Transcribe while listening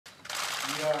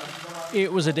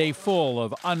It was a day full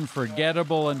of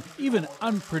unforgettable and even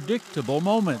unpredictable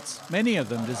moments, many of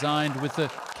them designed with the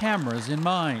cameras in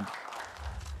mind.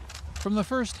 From the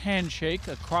first handshake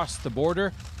across the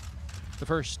border, the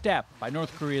first step by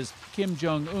North Korea's Kim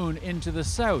Jong-un into the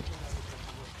south,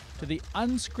 to the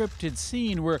unscripted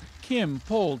scene where Kim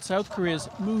pulled South Korea's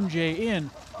Moon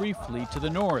Jae-in briefly to the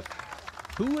north.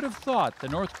 Who would have thought the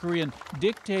North Korean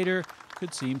dictator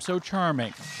could seem so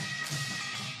charming?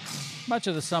 Much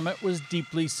of the summit was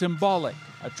deeply symbolic,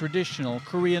 a traditional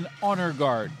Korean honor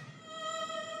guard,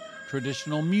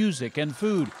 traditional music and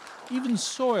food, even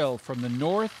soil from the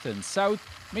north and south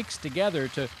mixed together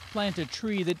to plant a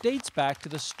tree that dates back to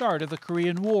the start of the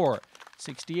Korean War,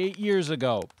 68 years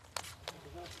ago.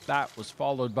 That was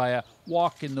followed by a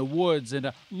walk in the woods and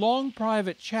a long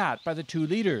private chat by the two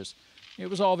leaders. It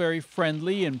was all very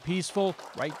friendly and peaceful,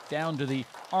 right down to the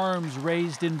arms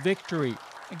raised in victory.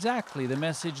 Exactly the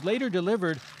message later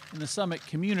delivered in the summit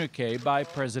communique by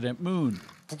President Moon.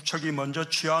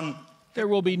 There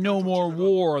will be no more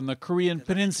war on the Korean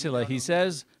peninsula, he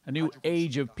says. A new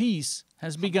age of peace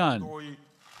has begun.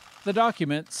 The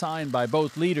document, signed by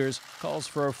both leaders, calls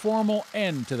for a formal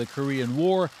end to the Korean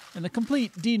War and the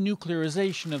complete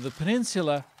denuclearization of the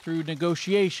peninsula through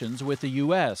negotiations with the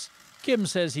U.S. Kim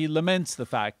says he laments the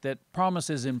fact that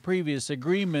promises in previous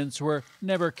agreements were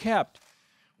never kept.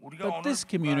 But this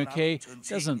communique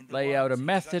doesn't lay out a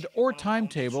method or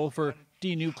timetable for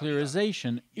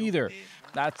denuclearization either.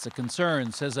 That's a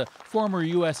concern, says a former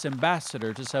U.S.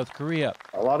 ambassador to South Korea.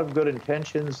 A lot of good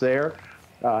intentions there,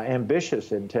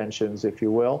 ambitious intentions, if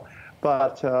you will,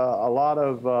 but a lot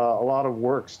of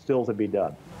work still to be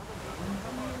done.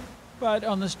 But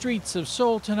on the streets of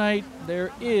Seoul tonight,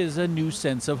 there is a new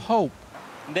sense of hope.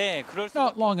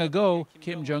 Not long ago,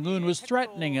 Kim Jong-un was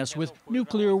threatening us with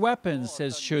nuclear weapons,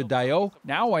 says Seo Dayo.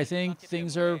 Now I think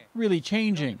things are really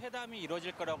changing.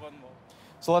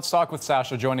 So let's talk with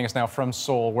Sasha, joining us now from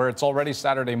Seoul, where it's already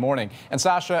Saturday morning. And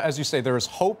Sasha, as you say, there is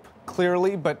hope,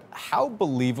 clearly, but how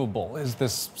believable is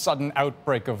this sudden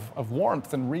outbreak of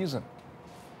warmth and reason?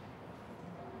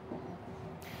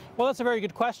 Well, that's a very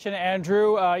good question,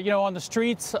 Andrew. On the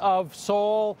streets of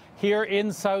Seoul, here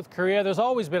in South Korea, there's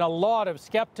always been a lot of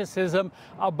skepticism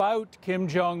about Kim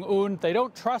Jong-un. They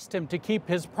don't trust him to keep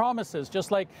his promises,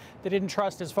 just like they didn't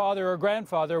trust his father or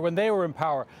grandfather when they were in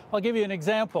power. I'll give you an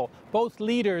example. Both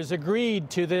leaders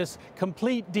agreed to this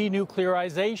complete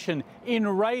denuclearization in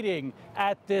writing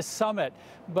at this summit.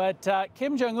 But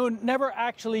Kim Jong-un never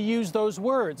actually used those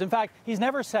words. In fact, he's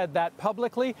never said that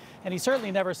publicly, and he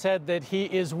certainly never said that he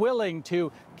is willing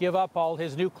to give up all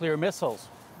his nuclear missiles.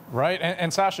 Right.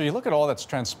 And Sasha, you look at all that's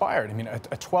transpired. I mean, a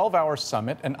 12-hour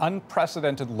summit, an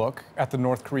unprecedented look at the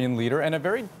North Korean leader, and a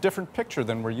very different picture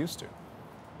than we're used to.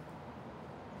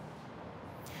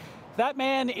 That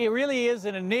man, it really is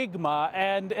an enigma,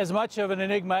 and as much of an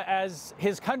enigma as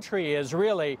his country is,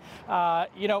 really.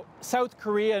 South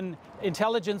Korean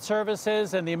intelligence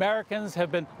services and the Americans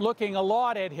have been looking a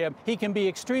lot at him. He can be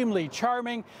extremely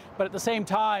charming, but at the same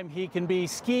time, he can be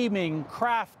scheming,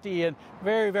 crafty, and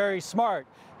very, very smart.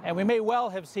 And we may well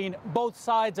have seen both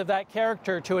sides of that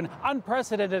character to an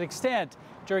unprecedented extent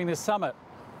during this summit.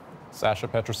 Sasha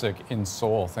Petrusik in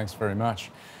Seoul, thanks very much.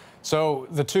 So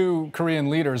the two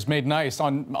Korean leaders made nice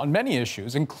on many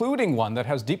issues, including one that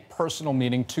has deep personal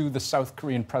meaning to the South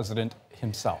Korean president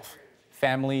himself: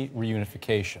 family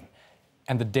reunification.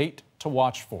 And the date to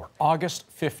watch for, August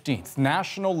 15th,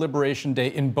 National Liberation Day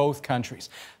in both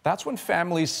countries. That's when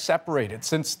families separated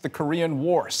since the Korean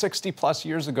War 60-plus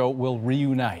years ago will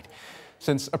reunite.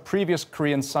 Since a previous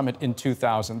Korean summit in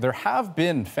 2000, there have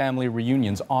been family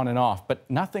reunions on and off, but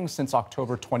nothing since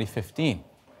October 2015.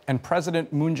 And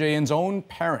President Moon Jae-in's own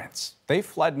parents, they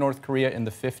fled North Korea in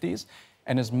the 50s,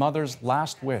 and his mother's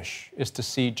last wish is to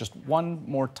see just one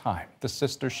more time the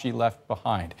sister she left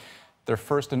behind. Their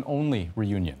first and only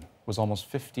reunion was almost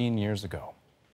 15 years ago.